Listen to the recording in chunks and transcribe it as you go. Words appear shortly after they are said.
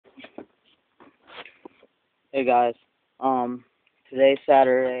Hey guys, today's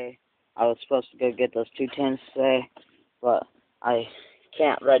Saturday. I was supposed to go get those 210s today, but I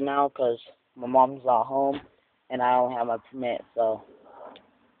can't right now 'cause my mom's not home and I don't have my permit, so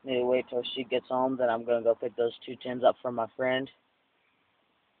need to wait till she gets home. Then I'm gonna go pick those 210s up from my friend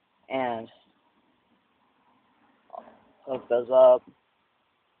and hook those up.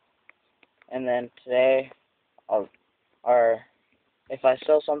 And then today, I'll, or if I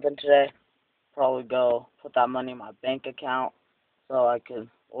sell something today, probably go put that money in my bank account so I could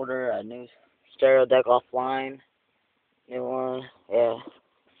order a new stereo deck offline. New one, yeah,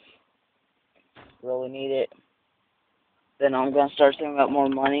 really need it. Then I'm gonna start saving up more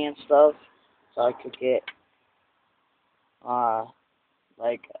money and stuff, so I could get uh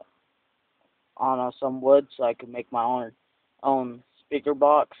like some wood, so I could make my own speaker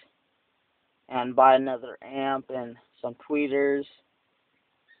box and buy another amp and some tweeters.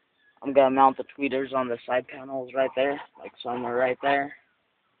 I'm gonna mount the tweeters on the side panels right there, like somewhere right there.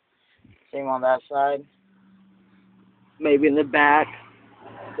 Same on that side. Maybe in the back.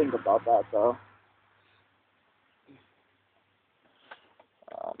 Think about that though.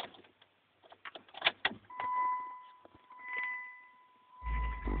 Um,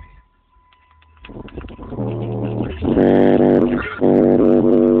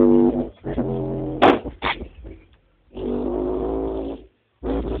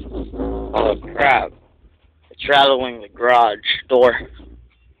 oh crap! It's rattling the garage door.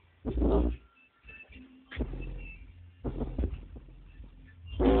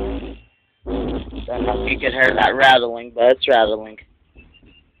 Don't know if you could hear that rattling, but it's rattling.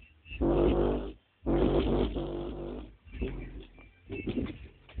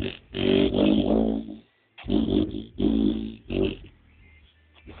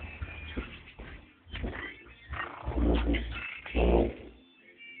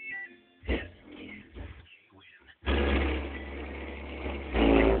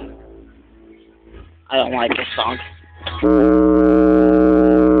 I don't like this song.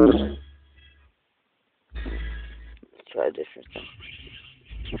 Let's try a different thing.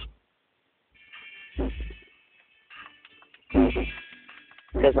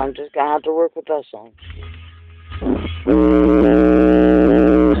 Because I'm just gonna have to work with that song.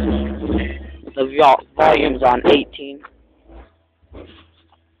 The volume's on 18.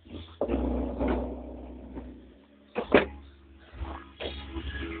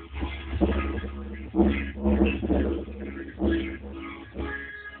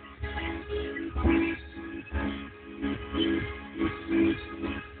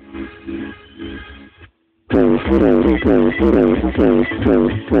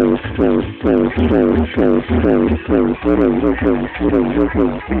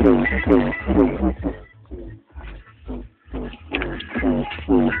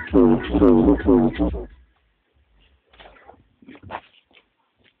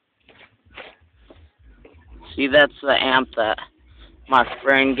 See, that's the amp that my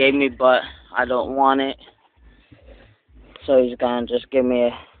friend gave me, but I don't want it. So he's gonna just give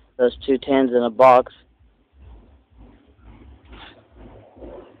me those 210s in a box.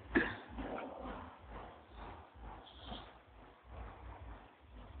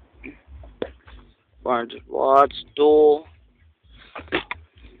 Orange watts, dual,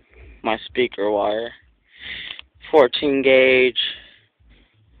 my speaker wire, 14 gauge,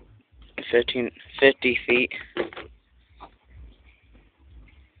 50 feet.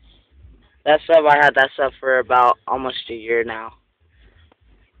 That stuff, I had that stuff for about almost a year now.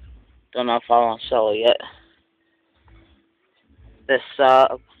 Don't know if I want to sell it yet. This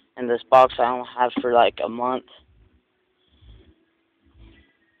in this box I only have for like a month.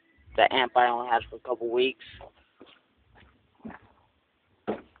 The amp I only had for a couple weeks.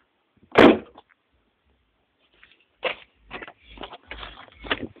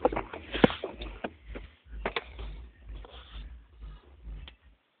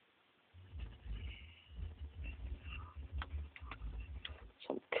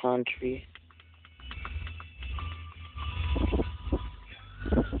 Some country.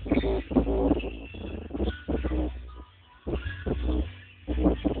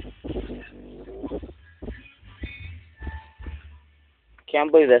 Can't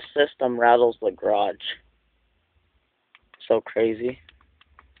believe this system rattles the garage. So crazy.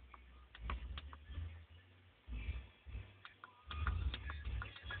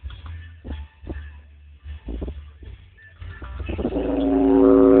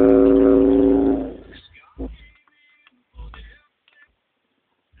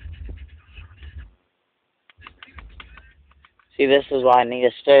 See, this is why I need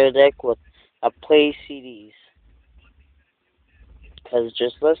a stereo deck with a play CDs. Because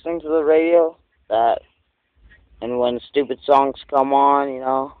just listening to the radio, that And when stupid songs come on, you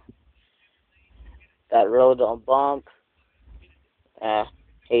know, that road don't bump,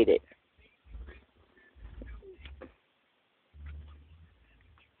 hate it.